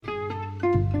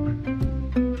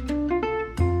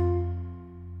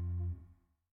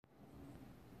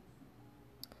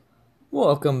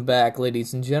Welcome back,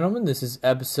 ladies and gentlemen. This is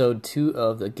episode 2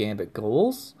 of the Gambit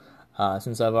Goals.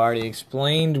 Since I've already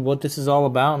explained what this is all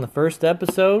about in the first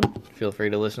episode, feel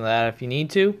free to listen to that if you need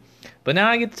to. But now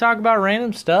I get to talk about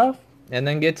random stuff and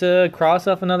then get to cross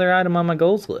off another item on my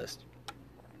goals list.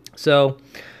 So,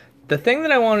 the thing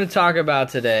that I wanted to talk about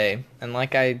today, and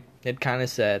like I had kind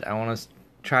of said, I want to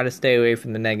try to stay away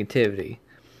from the negativity.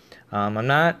 I'm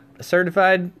not a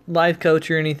certified life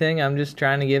coach or anything. I'm just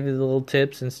trying to give you the little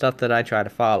tips and stuff that I try to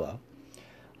follow.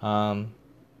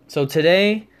 So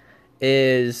today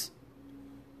is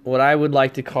what I would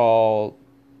like to call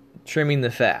trimming the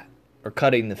fat or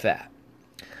cutting the fat.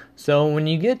 So when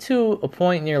you get to a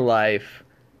point in your life,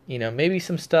 maybe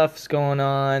some stuff's going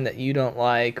on that you don't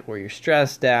like, or you're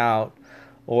stressed out,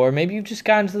 or maybe you've just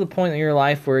gotten to the point in your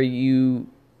life where you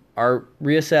are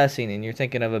reassessing and you're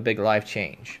thinking of a big life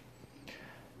change.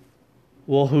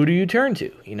 Well, who do you turn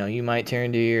to? You might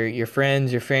turn to your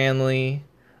friends, your family,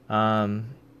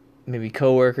 maybe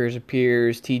coworkers or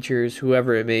peers, teachers,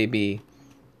 whoever it may be.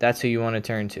 That's who you want to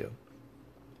turn to.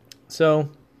 So,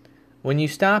 when you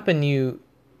stop and you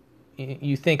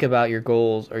think about your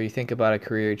goals, or you think about a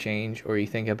career change, or you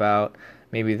think about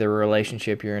maybe the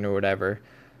relationship you're in or whatever,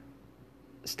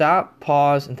 stop,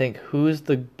 pause, and think, who's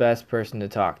the best person to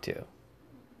talk to?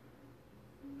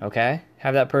 Okay?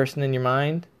 Have that person in your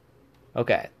mind.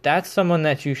 Okay, that's someone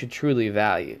that you should truly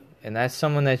value, and that's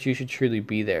someone that you should truly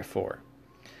be there for.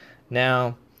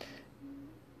 Now,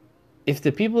 if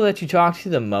the people that you talk to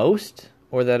the most,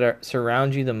 or that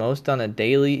surround you the most on a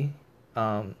daily,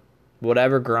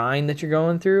 whatever grind that you're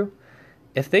going through,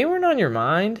 if they weren't on your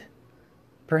mind,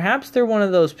 perhaps they're one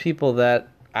of those people that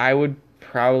I would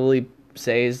probably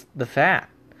say is the fat.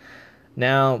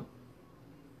 Now,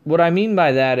 what I mean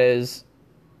by that is,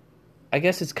 I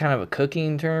guess it's kind of a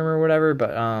cooking term or whatever,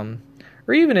 but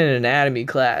or even in an anatomy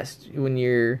class, when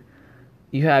you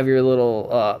have your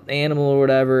little animal or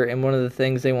whatever, and one of the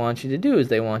things they want you to do is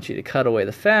they want you to cut away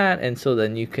the fat, and so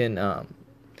then you can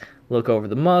look over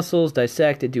the muscles,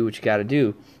 dissect it, do what you got to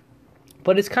do.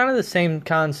 But it's kind of the same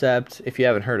concept if you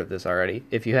haven't heard of this already.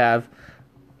 If you have,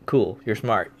 cool, you're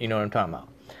smart, you know what I'm talking about.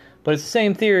 But it's the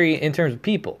same theory in terms of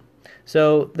people.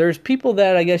 So there's people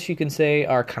that I guess you can say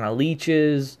are kind of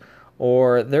leeches,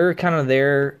 or they're kind of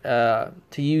there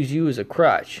to use you as a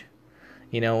crutch.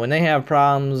 When they have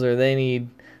problems, or they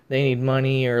need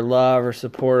money or love or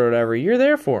support or whatever, you're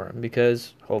there for them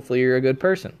because hopefully you're a good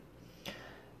person.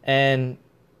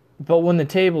 But when the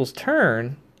tables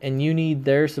turn and you need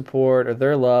their support or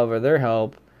their love or their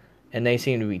help, and they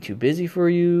seem to be too busy for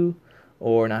you,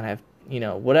 or not have,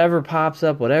 whatever pops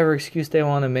up, whatever excuse they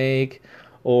want to make,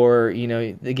 or,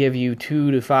 they give you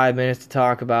 2 to 5 minutes to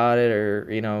talk about it,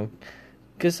 or,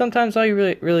 because sometimes all you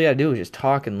really got to do is just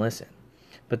talk and listen.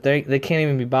 But they can't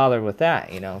even be bothered with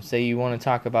that, Say you want to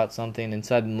talk about something and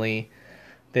suddenly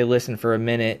they listen for a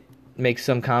minute, make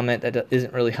some comment that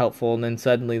isn't really helpful, and then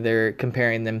suddenly they're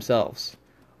comparing themselves.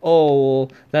 Oh,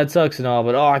 well, that sucks and all,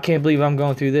 but I can't believe I'm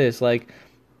going through this. Like,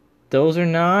 those are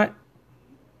not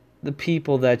the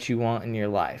people that you want in your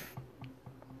life.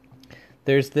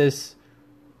 There's this,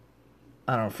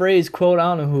 phrase, quote,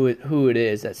 I don't know who it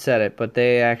is that said it, but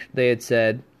they had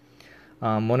said,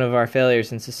 one of our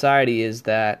failures in society is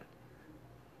that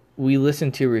we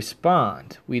listen to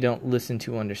respond, we don't listen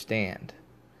to understand.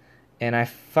 And I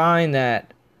find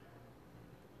that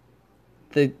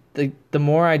the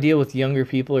more I deal with younger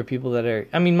people, or people that are,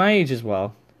 my age as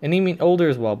well, and even older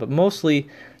as well, but mostly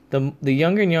the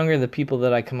younger and younger the people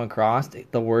that I come across,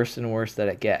 the worse and worse that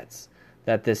it gets.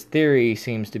 That this theory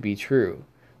seems to be true.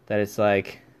 That it's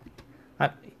like,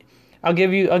 I'll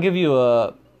give you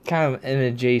a kind of an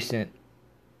adjacent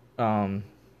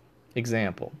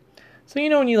example. So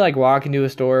when you walk into a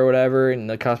store or whatever, and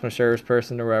the customer service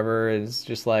person or whatever is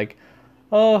just like,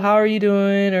 oh, how are you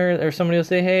doing? Or somebody will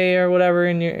say, hey, or whatever,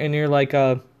 and you're like,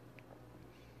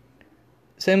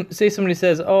 say somebody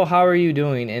says, oh, how are you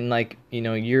doing? And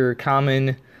your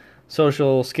common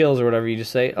social skills or whatever, you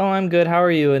just say, oh, I'm good, how are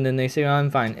you? And then they say, oh,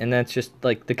 I'm fine. And that's just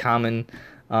the common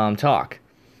talk.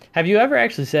 Have you ever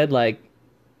actually said,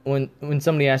 when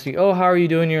somebody asks you, oh, how are you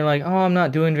doing? You're like, oh, I'm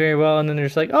not doing very well. And then they're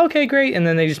just like, okay, great. And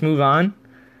then they just move on.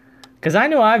 Because I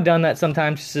know I've done that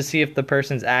sometimes just to see if the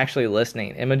person's actually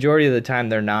listening. And majority of the time,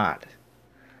 they're not.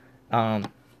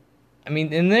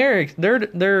 In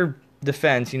their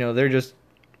defense, they're just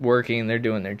working, they're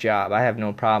doing their job. I have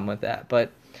no problem with that.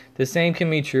 But the same can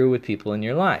be true with people in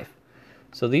your life.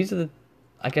 So these are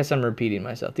I guess I'm repeating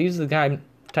myself. These are the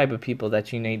type of people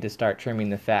that you need to start trimming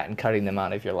the fat and cutting them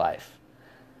out of your life.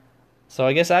 So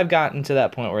I guess I've gotten to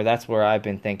that point where that's where I've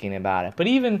been thinking about it. But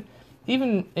even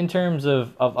in terms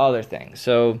of other things.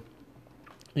 So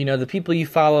the people you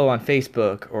follow on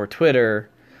Facebook or Twitter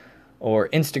or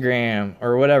Instagram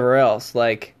or whatever else.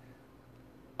 Like,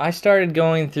 I started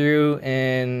going through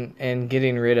and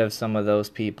getting rid of some of those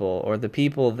people, or the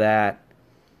people that,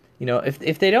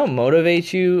 if they don't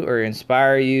motivate you or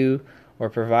inspire you or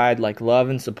provide like love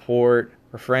and support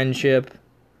or friendship,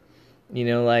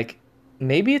 like,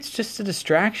 maybe it's just a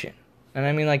distraction. And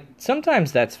I mean, like,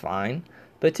 sometimes that's fine,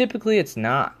 but typically it's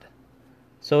not.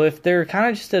 So if they're kind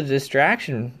of just a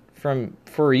distraction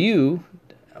for you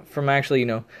from actually,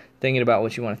 thinking about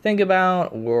what you want to think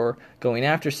about or going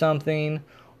after something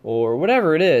or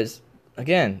whatever it is,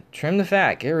 again, trim the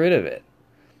fat, get rid of it.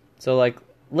 So like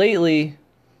lately,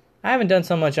 I haven't done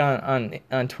so much on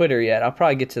Twitter yet. I'll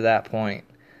probably get to that point.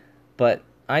 But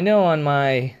I know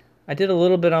I did a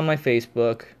little bit on my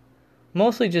Facebook,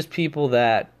 mostly just people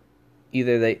that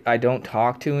either I don't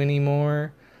talk to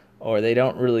anymore, or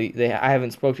I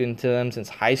haven't spoken to them since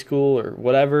high school or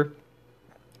whatever.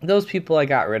 Those people I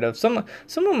got rid of. Some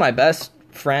of my best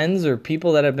friends or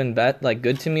people that have been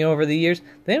good to me over the years,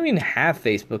 they don't even have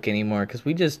Facebook anymore because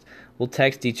we'll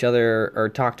text each other or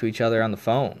talk to each other on the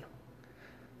phone.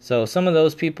 So some of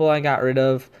those people I got rid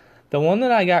of. The one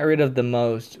that I got rid of the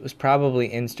most was probably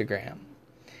Instagram.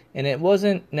 And it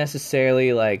wasn't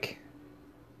necessarily like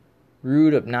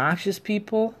rude, obnoxious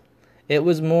people. It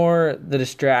was more the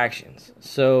distractions.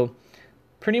 So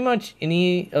pretty much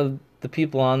any of the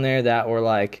people on there that were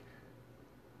like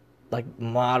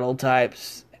model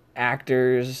types,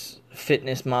 actors,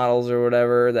 fitness models or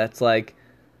whatever, that's like,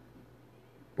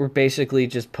 were basically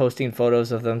just posting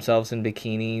photos of themselves in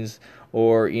bikinis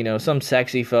or, some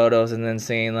sexy photos and then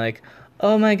saying like,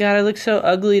 oh my god, I look so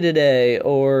ugly today,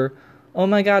 or oh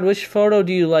my god, which photo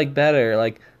do you like better?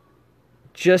 Like,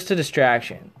 just a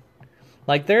distraction.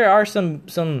 Like, there are some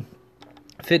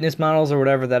fitness models or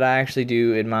whatever that I actually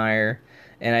do admire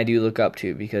and I do look up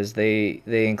to because they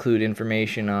include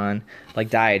information on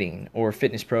like dieting or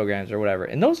fitness programs or whatever.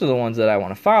 And those are the ones that I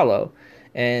want to follow.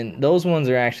 And those ones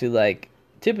are actually like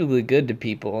typically good to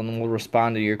people and will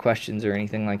respond to your questions or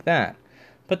anything like that.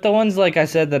 But the ones, like I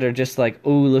said, that are just like,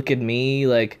 oh, look at me,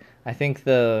 like, I think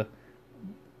there's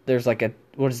like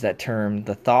what is that term?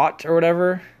 The thought or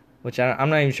whatever? Which I'm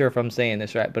not even sure if I'm saying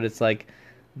this right, but it's like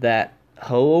that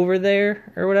hoe over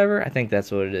there or whatever. I think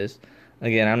that's what it is.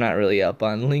 Again, I'm not really up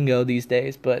on lingo these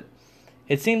days, but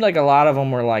it seemed like a lot of them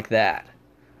were like that.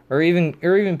 Or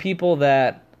even people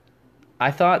that I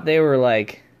thought they were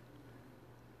like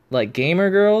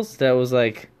gamer girls that was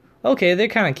like, okay, they're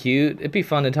kind of cute. It'd be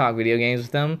fun to talk video games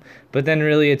with them. But then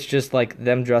really it's just like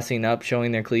them dressing up,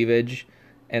 showing their cleavage,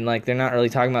 and like they're not really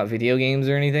talking about video games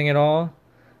or anything at all.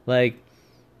 Like,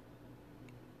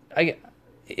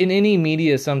 in any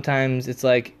media, sometimes it's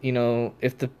like,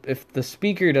 if the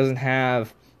speaker doesn't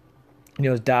have,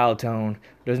 dial tone,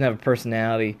 doesn't have a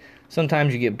personality,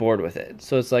 sometimes you get bored with it.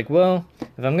 So it's like, well,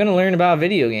 if I'm going to learn about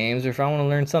video games, or if I want to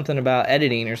learn something about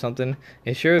editing or something,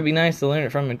 it sure would be nice to learn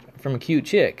it from a cute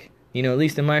chick, at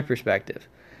least in my perspective.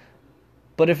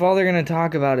 But if all they're going to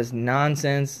talk about is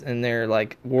nonsense and their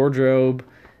like wardrobe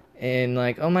and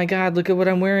like, oh my god, look at what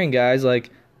I'm wearing, guys, like,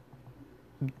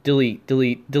 delete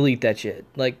that shit.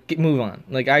 Like, move on.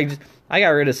 Like, I got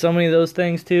rid of so many of those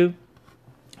things too.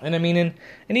 And I mean,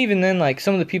 and even then, like,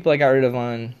 some of the people I got rid of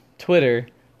on Twitter,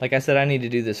 like I said, I need to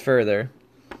do this further,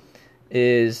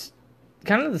 is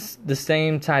kind of the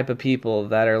same type of people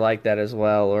that are like that as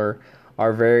well, or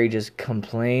are very just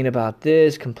complain about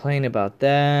this, complain about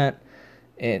that,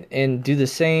 and do the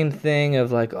same thing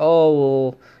of like, oh,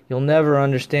 well, you'll never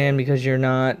understand because you're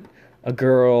not a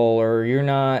girl, or you're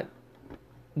not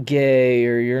gay,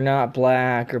 or you're not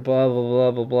black, or blah blah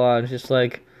blah blah blah. It's just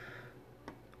like,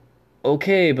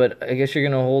 okay, but I guess you're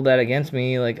gonna hold that against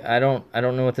me. Like, I don't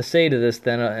know what to say to this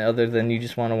then, other than you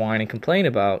just want to whine and complain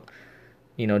about,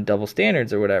 double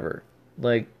standards or whatever.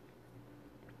 Like,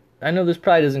 I know this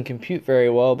probably doesn't compute very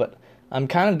well, but I'm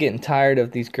kind of getting tired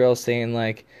of these girls saying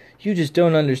like, you just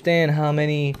don't understand how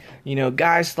many,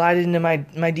 guys slide into my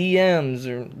DMs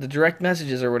or the direct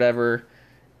messages or whatever,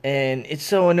 and it's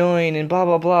so annoying and blah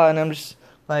blah blah. And I'm just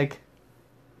like,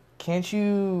 can't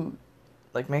you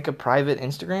like make a private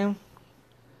Instagram?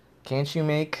 Can't you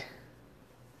make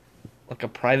like a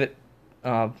private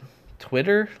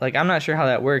Twitter? Like, I'm not sure how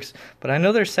that works, but I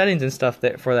know there's settings and stuff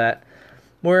for that.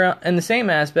 Where in the same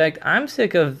aspect, I'm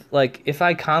sick of like, if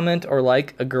I comment or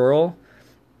like a girl,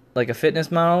 like a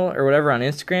fitness model or whatever on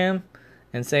Instagram,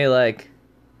 and say like,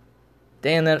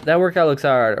 damn, that workout looks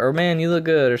hard, or man, you look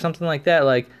good, or something like that,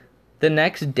 like, the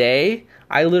next day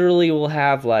I literally will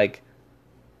have like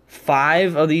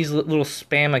 5 of these little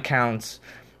spam accounts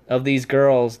of these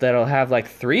girls that'll have like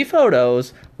 3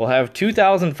 photos, will have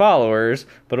 2,000 followers,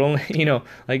 but only,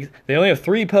 like they only have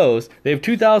 3 posts. They have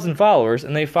 2,000 followers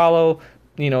and they follow,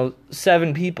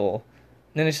 7 people.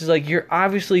 And it's just like, you're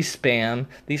obviously spam.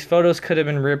 These photos could have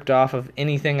been ripped off of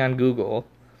anything on Google.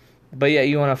 But yeah,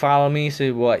 you want to follow me,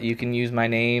 so what? You can use my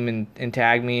name and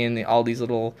tag me in all these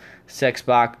little sex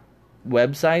bot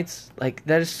websites. Like,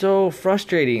 that is so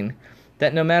frustrating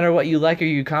that no matter what you like or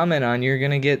you comment on, you're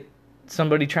going to get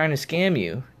somebody trying to scam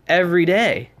you every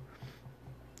day.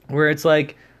 Where it's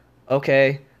like,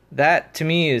 okay, that to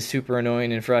me is super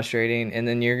annoying and frustrating. And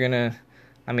then you're going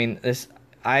to,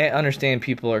 I understand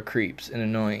people are creeps and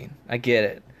annoying. I get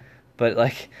it. But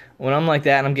like when I'm like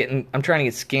that and I'm trying to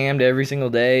get scammed every single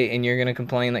day and you're gonna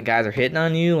complain that guys are hitting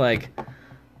on you, like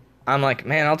I'm like,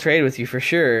 man, I'll trade with you for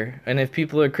sure. And if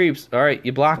people are creeps, all right,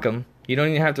 you block them. You don't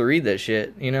even have to read that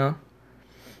shit,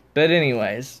 But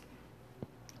anyways,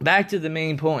 back to the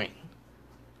main point.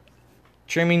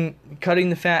 Cutting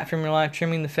the fat from your life,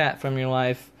 trimming the fat from your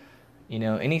life.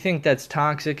 Anything that's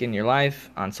toxic in your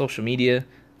life on social media,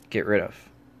 get rid of.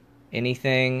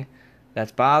 Anything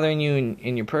that's bothering you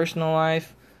in your personal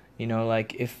life,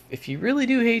 like if you really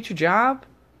do hate your job,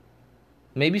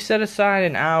 maybe set aside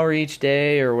an hour each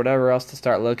day or whatever else to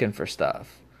start looking for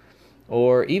stuff.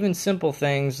 Or even simple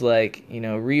things like,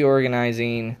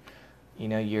 reorganizing,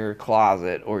 your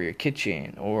closet or your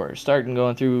kitchen, or starting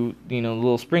going through, a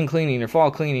little spring cleaning or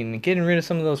fall cleaning and getting rid of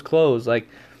some of those clothes. Like,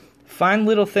 find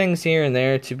little things here and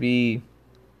there to be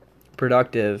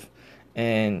productive,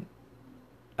 and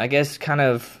I guess kind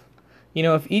of,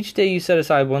 if each day you set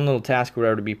aside one little task or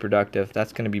whatever to be productive,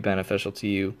 that's going to be beneficial to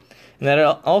you. And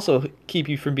that'll also keep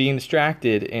you from being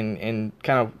distracted and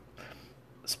kind of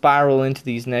spiral into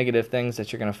these negative things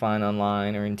that you're going to find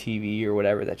online or in TV or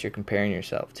whatever that you're comparing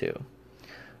yourself to.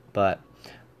 But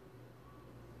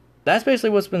that's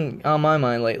basically what's been on my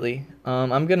mind lately.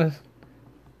 I'm going to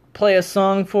play a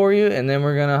song for you, and then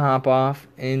we're going to hop off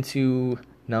into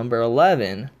number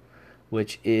 11,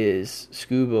 which is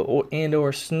scuba or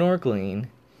snorkeling.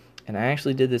 And I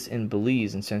actually did this in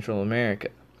Belize in Central America.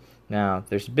 Now,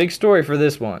 there's a big story for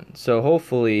this one, so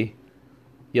hopefully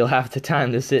you'll have the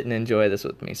time to sit and enjoy this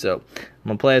with me. So I'm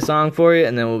going to play a song for you,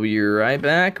 and then we'll be right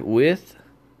back with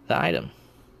the item.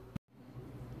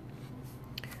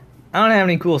 I don't have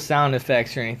any cool sound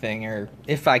effects or anything, or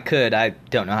if I could, I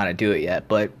don't know how to do it yet,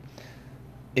 but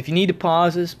if you need to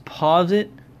pause this, pause it,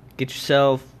 get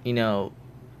yourself,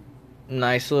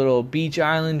 nice little beach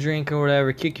island drink or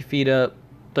whatever, kick your feet up,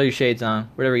 throw your shades on,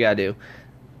 whatever you gotta do.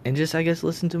 And just, I guess,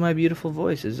 listen to my beautiful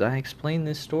voice as I explain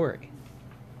this story.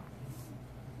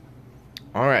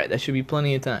 Alright, that should be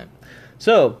plenty of time.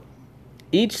 So,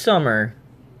 each summer,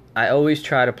 I always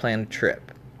try to plan a trip.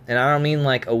 And I don't mean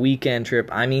like a weekend trip,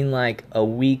 I mean like a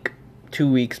week,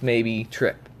 2 weeks maybe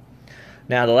trip.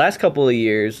 Now, the last couple of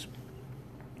years,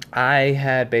 I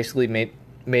had basically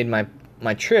made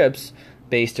my trips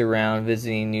based around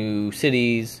visiting new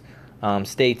cities,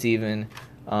 states even,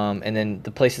 and then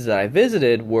the places that I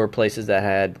visited were places that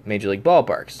had Major League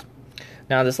ballparks.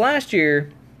 Now, this last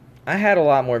year, I had a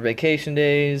lot more vacation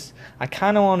days. I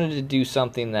kind of wanted to do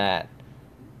something that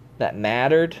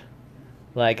mattered.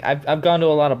 Like, I've gone to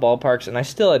a lot of ballparks, and I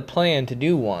still had planned to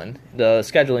do one. The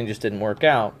scheduling just didn't work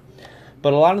out.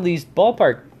 But a lot of these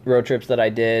ballpark road trips that I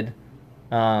did,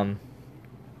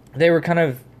 they were kind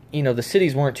of, the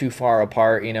cities weren't too far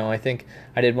apart. I think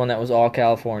I did one that was all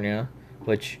California,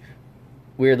 which,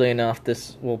 weirdly enough,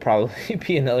 this will probably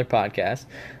be another podcast.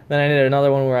 Then I did another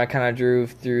one where I kind of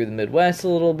drove through the Midwest a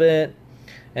little bit.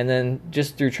 And then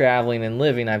just through traveling and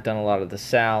living, I've done a lot of the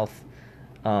South.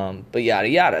 But yada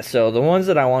yada. So the ones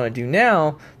that I want to do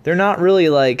now, they're not really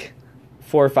like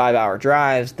 4 or 5 hour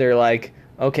drives. They're like,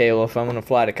 okay, well, if I'm going to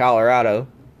fly to Colorado,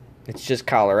 it's just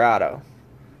Colorado.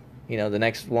 The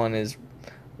next one is,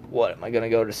 what, am I going to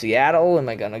go to Seattle? Am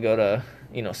I going to go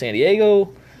to, San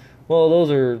Diego? Well,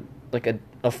 those are like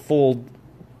a full,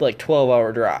 like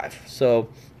 12-hour drive. So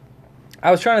I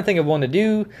was trying to think of one to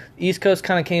do. East Coast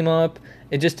kind of came up.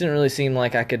 It just didn't really seem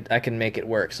like I could make it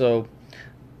work. So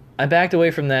I backed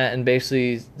away from that and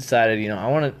basically decided, I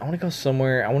want to go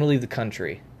somewhere. I want to leave the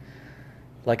country.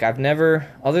 Like, I've never,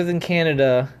 other than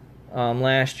Canada,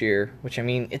 last year, which,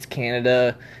 it's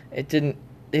Canada. They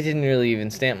didn't really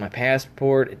even stamp my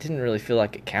passport. It didn't really feel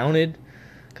like it counted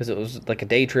because it was like a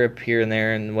day trip here and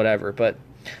there and whatever. But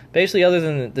basically, other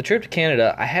than the trip to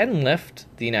Canada, I hadn't left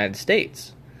the United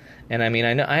States. And I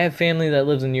know I have family that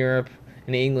lives in Europe,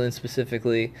 in England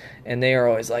specifically, and they are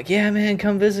always like, yeah, man,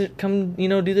 come visit, come,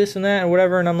 do this and that or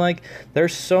whatever. And I'm like,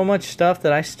 there's so much stuff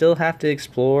that I still have to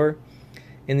explore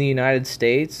in the United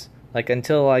States Like,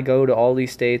 until I go to all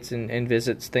these states and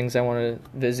visit things I want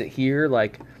to visit here,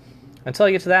 like, until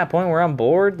I get to that point where I'm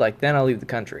bored, like, then I'll leave the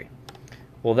country.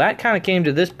 Well, that kind of came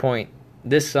to this point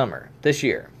this summer, this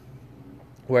year,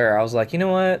 where I was like, you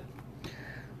know what?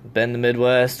 I've been in the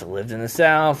Midwest, I lived in the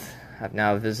South, I've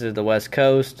now visited the West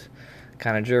Coast,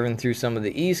 kind of driven through some of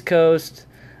the East Coast,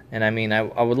 and I mean, I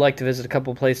would like to visit a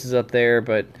couple places up there,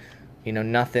 but, you know,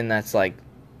 nothing that's like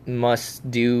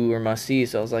must do or must see.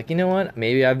 So I was like, you know what?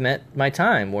 Maybe I've met my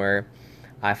time where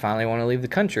I finally want to leave the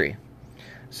country.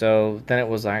 So then it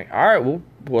was like, all right, well,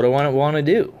 what do I want to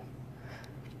do?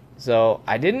 So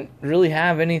I didn't really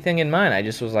have anything in mind. I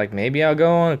just was like, maybe I'll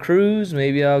go on a cruise,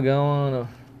 maybe I'll go on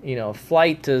a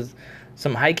flight to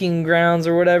some hiking grounds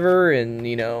or whatever. And,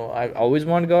 you know, I always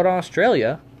wanted to go to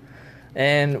Australia.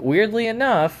 And weirdly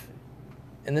enough,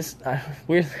 and this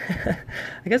weird,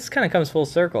 I guess it kind of comes full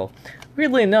circle.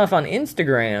 Weirdly enough, on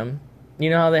Instagram, you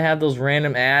know how they have those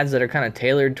random ads that are kind of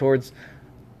tailored towards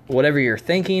whatever you're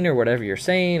thinking or whatever you're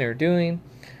saying or doing.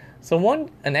 So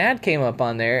an ad came up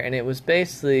on there, and it was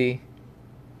basically,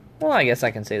 well, I guess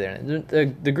I can say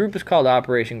that the group is called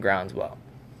Operation Groundswell,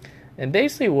 and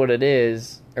basically what it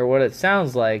is, or what it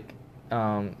sounds like,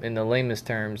 in the lamest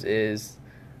terms, is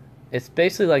it's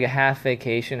basically like a half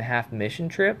vacation, half mission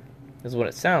trip, is what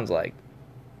it sounds like.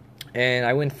 And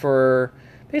I went for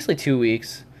basically 2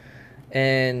 weeks,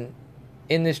 and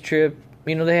in this trip,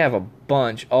 you know, they have a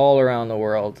bunch all around the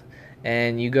world,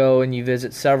 and you go and you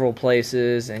visit several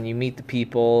places, and you meet the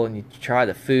people, and you try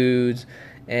the foods,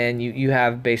 and you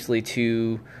have basically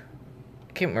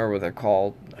I can't remember what they're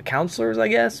called, counselors, I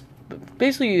guess, but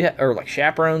basically, or like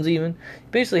chaperones even.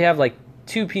 You basically have like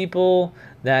 2 people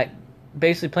that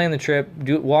basically plan the trip,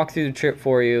 walk through the trip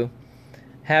for you,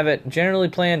 have it generally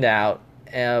planned out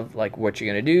of like what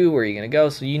you're going to do, where you're going to go,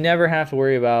 so you never have to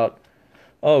worry about,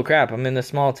 oh crap, I'm in this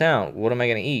small town, what am I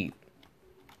going to eat?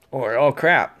 Or, oh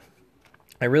crap,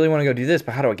 I really want to go do this,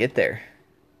 but how do I get there?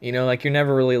 You know, like, you're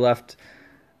never really left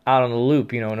out on the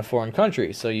loop, you know, in a foreign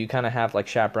country, so you kind of have like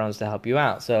chaperones to help you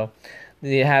out. So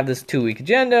you have this 2-week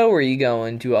agenda where you go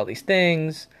and do all these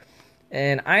things,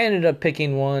 and I ended up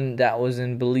picking one that was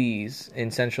in Belize in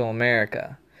Central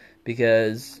America,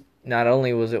 because not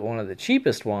only was it one of the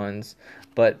cheapest ones,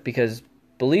 but because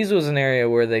Belize was an area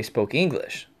where they spoke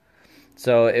English.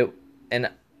 So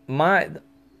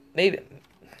maybe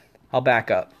I'll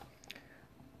back up.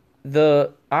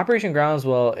 The Operation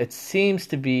Groundswell, it seems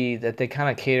to be that they kind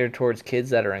of cater towards kids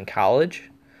that are in college.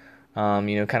 You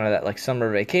know, kind of that like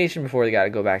summer vacation before they got to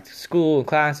go back to school and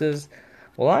classes.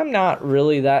 Well, I'm not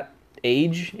really that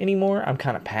age anymore. I'm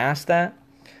kind of past that.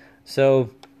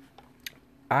 So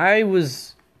I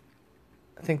was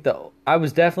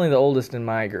definitely the oldest in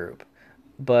my group,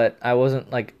 but I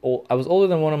wasn't like old. I was older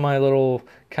than one of my little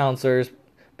counselors,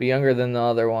 but younger than the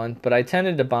other one. But I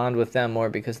tended to bond with them more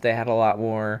because they had a lot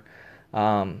more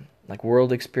like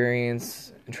world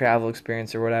experience, travel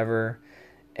experience, or whatever.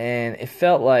 And it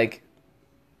felt like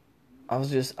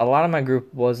a lot of my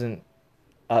group wasn't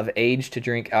of age to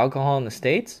drink alcohol in the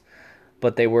States,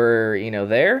 but they were, you know,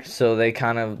 there. So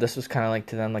this was kind of like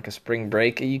to them like a spring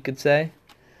break, you could say.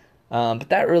 But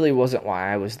that really wasn't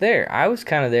why I was there. I was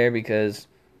kind of there because,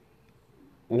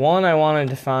 one, I wanted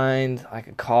to find like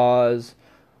a cause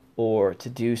or to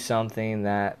do something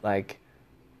that like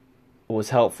was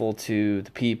helpful to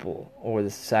the people or the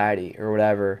society or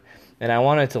whatever. And I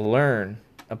wanted to learn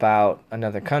about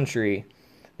another country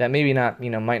that maybe not, you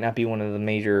know, might not be one of the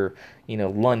major, you know,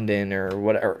 London or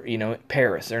whatever, you know,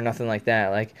 Paris or nothing like that.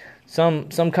 Like some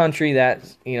country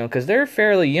that, you know, because they're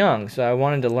fairly young. So I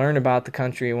wanted to learn about the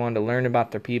country. I wanted to learn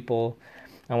about their people.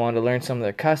 I wanted to learn some of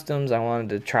their customs. I wanted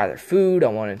to try their food. I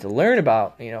wanted to learn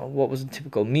about, you know, what was a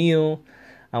typical meal.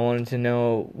 I wanted to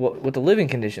know what the living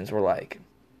conditions were like.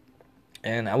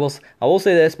 And I will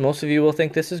say this, most of you will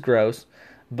think this is gross,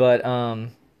 but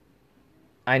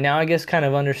I now, I guess, kind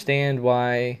of understand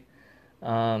why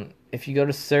if you go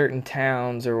to certain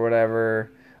towns or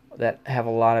whatever that have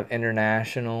a lot of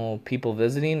international people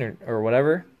visiting or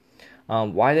whatever,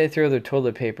 why they throw their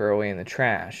toilet paper away in the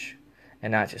trash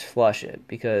and not just flush it.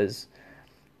 Because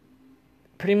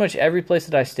pretty much every place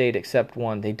that I stayed except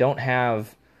one, they don't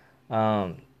have,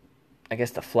 I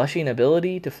guess, the flushing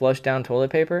ability to flush down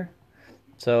toilet paper.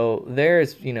 So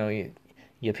there's, you know,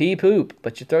 you pee poop,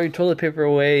 but you throw your toilet paper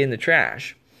away in the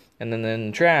trash. And then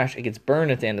in the trash, it gets burned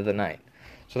at the end of the night.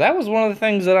 So that was one of the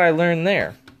things that I learned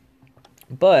there.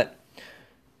 But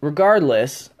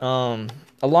regardless, along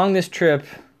this trip,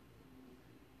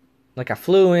 like, I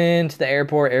flew into the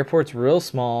airport. Airport's real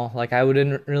small. Like, I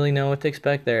didn't really know what to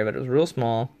expect there, but it was real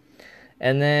small.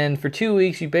 And then for 2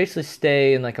 weeks, you basically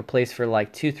stay in like a place for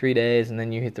like 2-3 days, and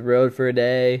then you hit the road for a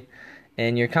day,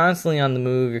 and you're constantly on the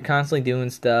move. You're constantly doing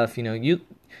stuff. You're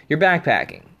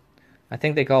backpacking. I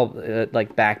think they call it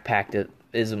like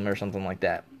backpackism or something like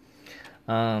that.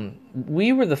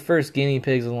 We were the first guinea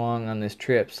pigs along on this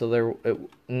trip, so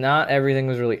not everything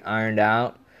was really ironed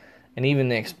out, and even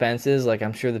the expenses. Like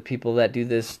I'm sure the people that do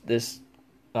this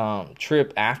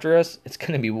trip after us, it's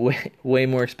going to be way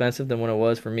more expensive than what it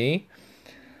was for me.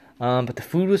 But the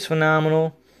food was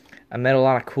phenomenal. I met a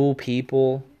lot of cool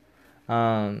people,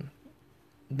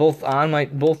 both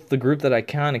the group that I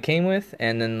kind of came with,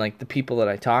 and then like the people that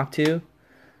I talked to.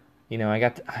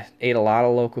 I ate a lot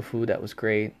of local food that was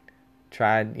great.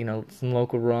 Tried some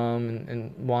local rum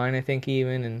and wine, I think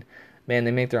even, and man,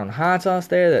 they make their own hot sauce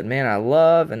there that man I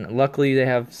love, and luckily they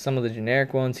have some of the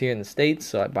generic ones here in the States,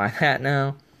 so I buy that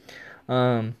now.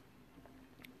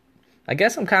 I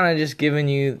guess I'm kind of just giving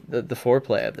you the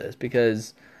foreplay of this,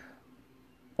 because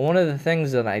one of the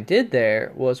things that I did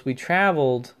there was we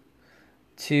traveled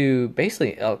to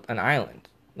basically an island.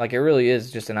 Like, it really is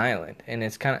just an island, and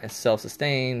it's kind of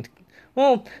self-sustained.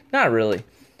 Well, not really.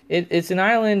 It's an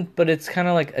island, but it's kind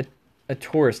of like a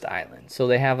tourist island. So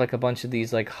they have like a bunch of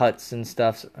these like huts and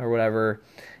stuff or whatever,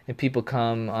 and people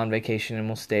come on vacation and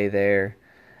will stay there.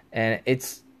 And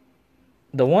it's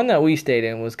the one that we stayed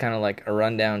in was kind of like a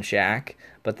rundown shack,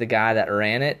 but the guy that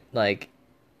ran it like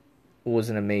was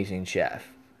an amazing chef.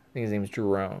 I think his name was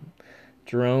Jerome.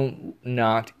 Jerome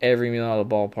knocked every meal out of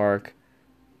the ballpark.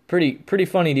 Pretty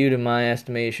funny dude in my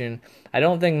estimation. I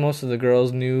don't think most of the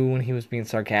girls knew when he was being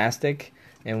sarcastic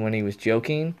and when he was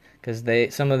joking, because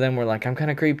some of them were like, I'm kind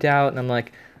of creeped out, and I'm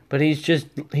like, but he's just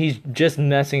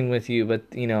messing with you. But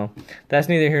that's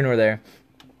neither here nor there.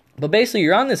 But basically,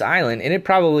 you're on this island, and it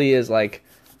probably is like,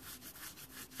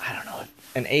 I don't know,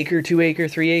 an acre, 2 acre,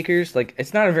 3 acres. Like,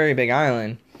 it's not a very big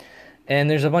island, and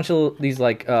there's a bunch of these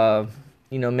like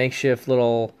makeshift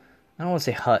little, I don't want to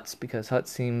say huts, because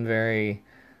huts seem very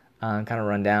kind of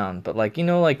run down, but like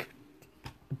like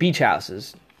beach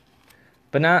houses.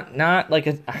 But not like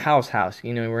a house.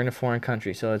 We're in a foreign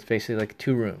country, so it's basically like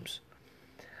 2 rooms.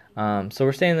 So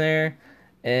we're staying there,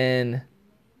 and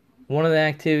one of the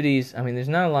activities, I mean, there's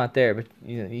not a lot there, but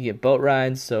you get boat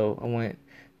rides. So I went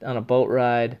on a boat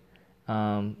ride,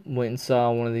 went and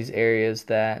saw one of these areas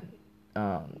that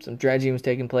some dredging was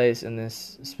taking place, and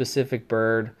this specific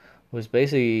bird was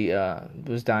basically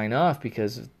was dying off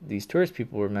because these tourist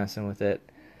people were messing with it.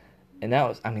 And that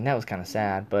was kind of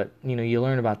sad, but you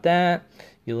learn about that.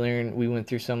 We went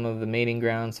through some of the mating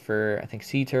grounds for, I think,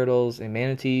 sea turtles and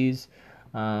manatees,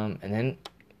 and then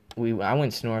I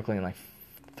went snorkeling like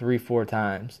 3-4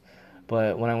 times.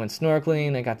 But when I went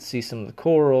snorkeling, I got to see some of the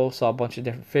coral, saw a bunch of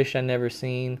different fish I'd never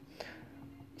seen.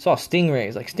 Saw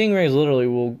stingrays. Like, stingrays literally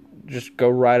will just go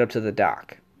right up to the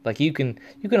dock. Like, you can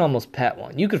almost pet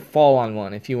one. You could fall on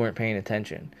one if you weren't paying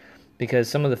attention, because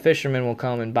some of the fishermen will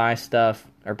come and buy stuff.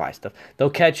 They'll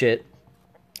catch it,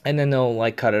 and then they'll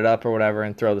like cut it up or whatever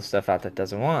and throw the stuff out that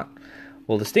doesn't want.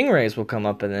 Well, the stingrays will come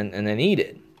up and then eat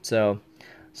it. So,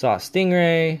 saw a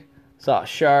stingray, saw a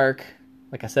shark.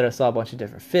 Like I said, I saw a bunch of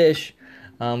different fish.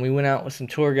 We went out with some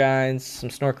tour guides, some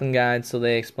snorkeling guides, so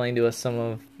they explained to us some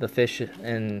of the fish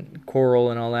and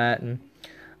coral and all that. And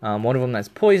one of them that's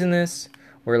poisonous,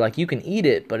 where like you can eat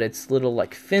it, but its little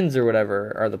like fins or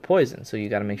whatever are the poison. So you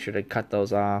got to make sure to cut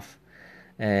those off.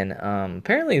 And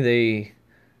apparently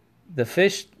the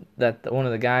fish that one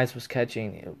of the guys was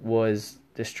catching was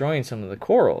destroying some of the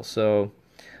coral. So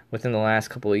within the last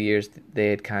couple of years, they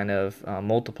had kind of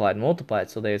multiplied.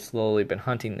 So they had slowly been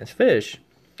hunting this fish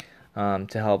to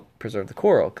help preserve the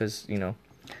coral. Because,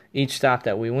 each stop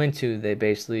that we went to, they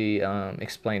basically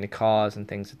explained the cause and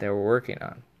things that they were working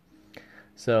on.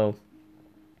 So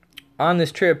on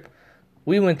this trip,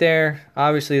 we went there.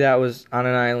 Obviously, that was on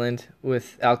an island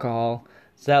with alcohol.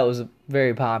 So that was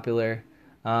very popular.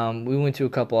 We went to a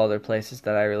couple other places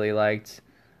that I really liked.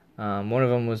 One of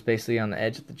them was basically on the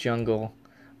edge of the jungle,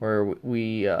 where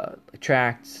we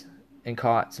tracked and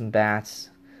caught some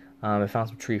bats. I found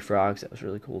some tree frogs. That was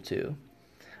really cool too.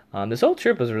 This whole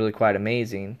trip was really quite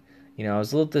amazing. I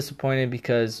was a little disappointed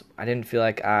because I didn't feel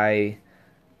like I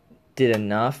did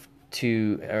enough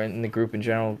or in the group in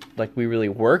general, like we really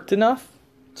worked enough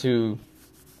to,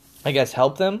 I guess,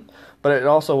 help them. But it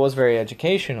also was very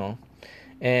educational.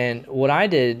 And what I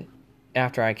did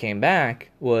after I came back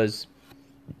was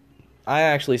I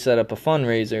actually set up a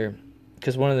fundraiser,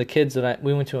 because one of the kids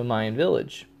we went to a Mayan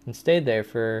village and stayed there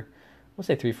for, we'll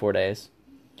say 3-4 days.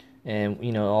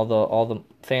 And all the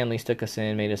families took us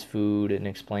in, made us food, and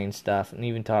explained stuff, and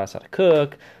even taught us how to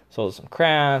cook, sold us some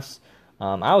crafts.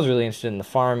 I was really interested in the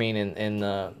farming and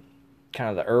the kind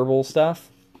of the herbal stuff.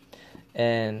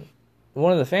 And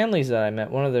one of the families that I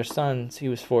met, one of their sons, he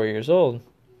was 4 years old.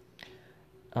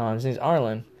 His name's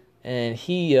Arlen, and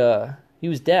he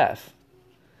was deaf.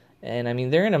 And I mean,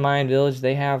 they're in a Mayan village.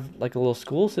 They have like a little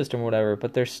school system or whatever,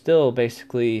 but they're still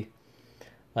basically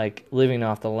like living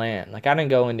off the land. Like I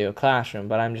didn't go into a classroom,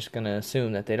 but I'm just gonna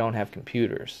assume that they don't have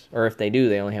computers, or if they do,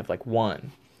 they only have like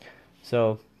one.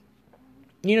 So,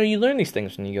 you learn these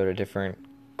things when you go to different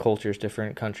cultures,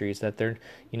 different countries, that they're,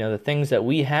 the things that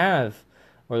we have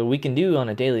or that we can do on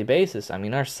a daily basis. I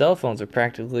mean, our cell phones are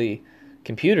practically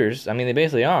computers. I mean, they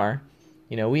basically are.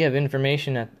 We have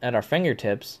information at our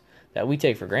fingertips that we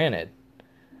take for granted.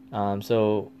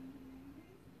 So,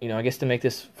 I guess to make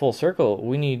this full circle,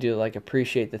 we need to like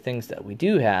appreciate the things that we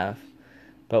do have,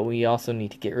 but we also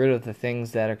need to get rid of the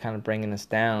things that are kind of bringing us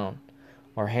down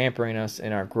or hampering us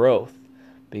in our growth.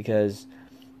 Because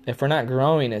if we're not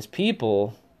growing as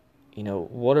people,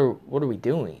 what are we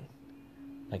doing?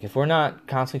 Like if we're not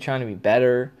constantly trying to be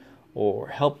better or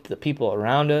help the people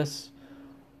around us,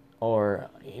 or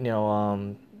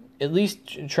at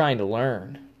least trying to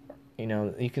learn.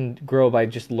 You can grow by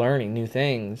just learning new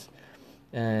things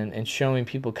and showing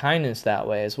people kindness that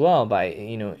way as well, by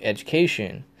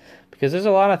education. Because there's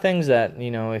a lot of things that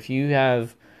if you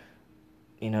have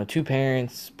two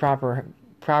parents, proper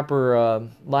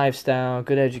lifestyle,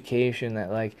 good education,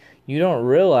 that like you don't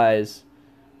realize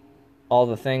all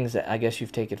the things that I guess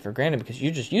you've taken for granted because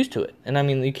you're just used to it. And I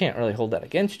mean, you can't really hold that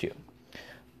against you.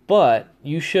 But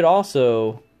you should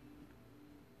also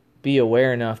be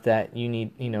aware enough that you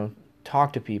need,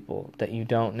 talk to people that you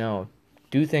don't know.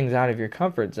 Do things out of your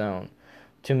comfort zone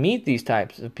to meet these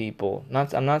types of people.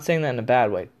 I'm not saying that in a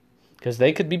bad way, because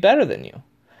they could be better than you.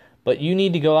 But you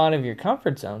need to go out of your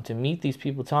comfort zone to meet these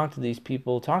people, talk to these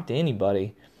people, talk to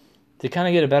anybody, to kind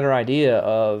of get a better idea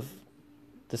of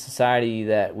the society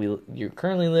that you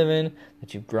currently live in,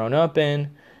 that you've grown up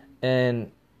in,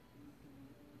 and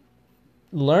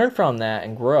learn from that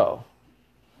and grow.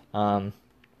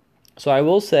 So I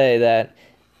will say that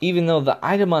even though the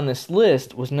item on this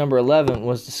list was number 11,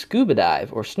 was the scuba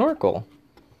dive or snorkel,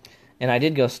 and I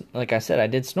did go, like I said, I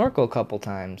did snorkel a couple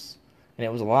times, and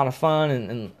it was a lot of fun,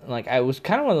 and like I was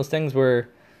kind of one of those things where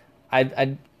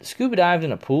I scuba dived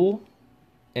in a pool,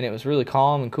 and it was really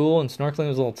calm and cool, and snorkeling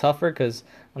was a little tougher because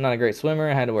I'm not a great swimmer.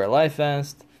 I had to wear a life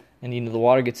vest, and the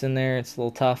water gets in there, it's a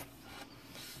little tough.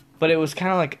 But it was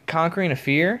kind of like conquering a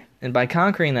fear, and by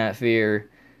conquering that fear,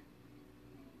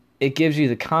 it gives you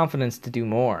the confidence to do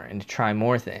more and to try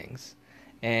more things.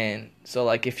 And so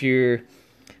like if your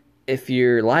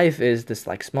life is this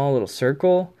like small little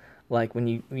circle, like when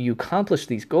you accomplish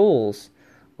these goals,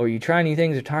 or you try new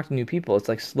things or talk to new people, it's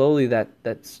like slowly that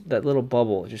little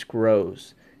bubble just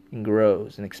grows and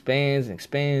grows and expands and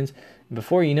expands. And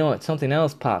before you know it, something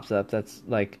else pops up that's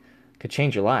like could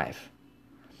change your life.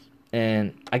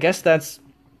 And I guess that's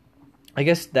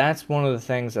one of the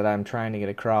things that I'm trying to get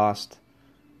across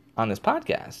on this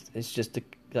podcast. It's just to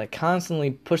like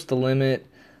constantly push the limit,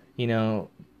 not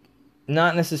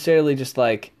necessarily just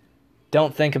like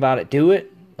don't think about it, do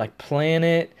it, like plan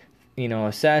it,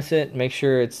 assess it, make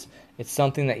sure it's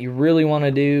something that you really want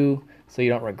to do so you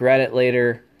don't regret it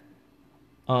later.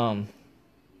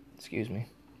 Excuse me.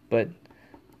 But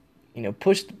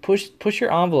push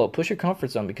your envelope, push your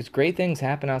comfort zone, because great things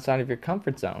happen outside of your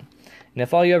comfort zone. And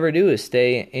if all you ever do is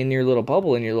stay in your little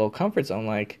bubble, in your little comfort zone,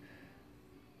 like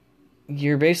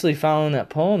you're basically following that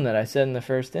poem that I said in the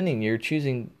first inning. You're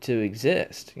choosing to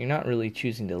exist. You're not really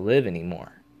choosing to live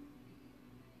anymore.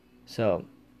 So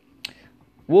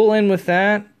we'll end with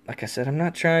that. Like I said, I'm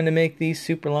not trying to make these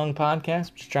super long podcasts.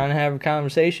 I'm just trying to have a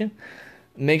conversation.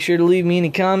 Make sure to leave me any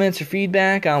comments or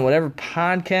feedback on whatever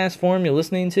podcast form you're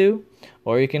listening to.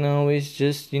 Or you can always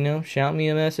just, shout me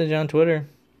a message on Twitter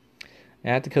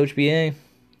at the Coach BA.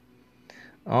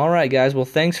 All right, guys. Well,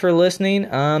 thanks for listening.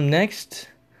 Next,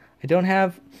 I don't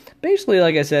have... Basically,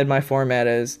 like I said, my format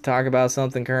is talk about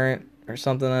something current or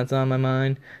something that's on my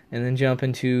mind, and then jump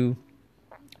into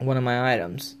one of my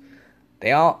items.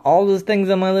 All the things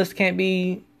on my list can't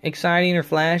be exciting or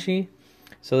flashy.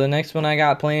 So the next one I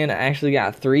got planned, I actually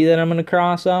got 3 that I'm going to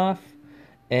cross off.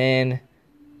 And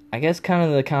I guess kind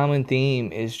of the common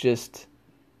theme is just,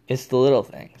 it's the little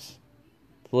things.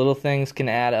 The little things can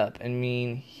add up and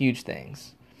mean huge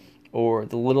things. Or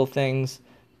the little things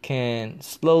can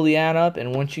slowly add up,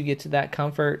 and once you get to that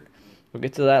comfort or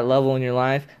get to that level in your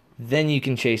life, then you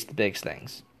can chase the big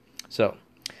things. So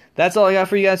that's all I got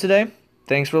for you guys today.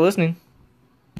 Thanks for listening.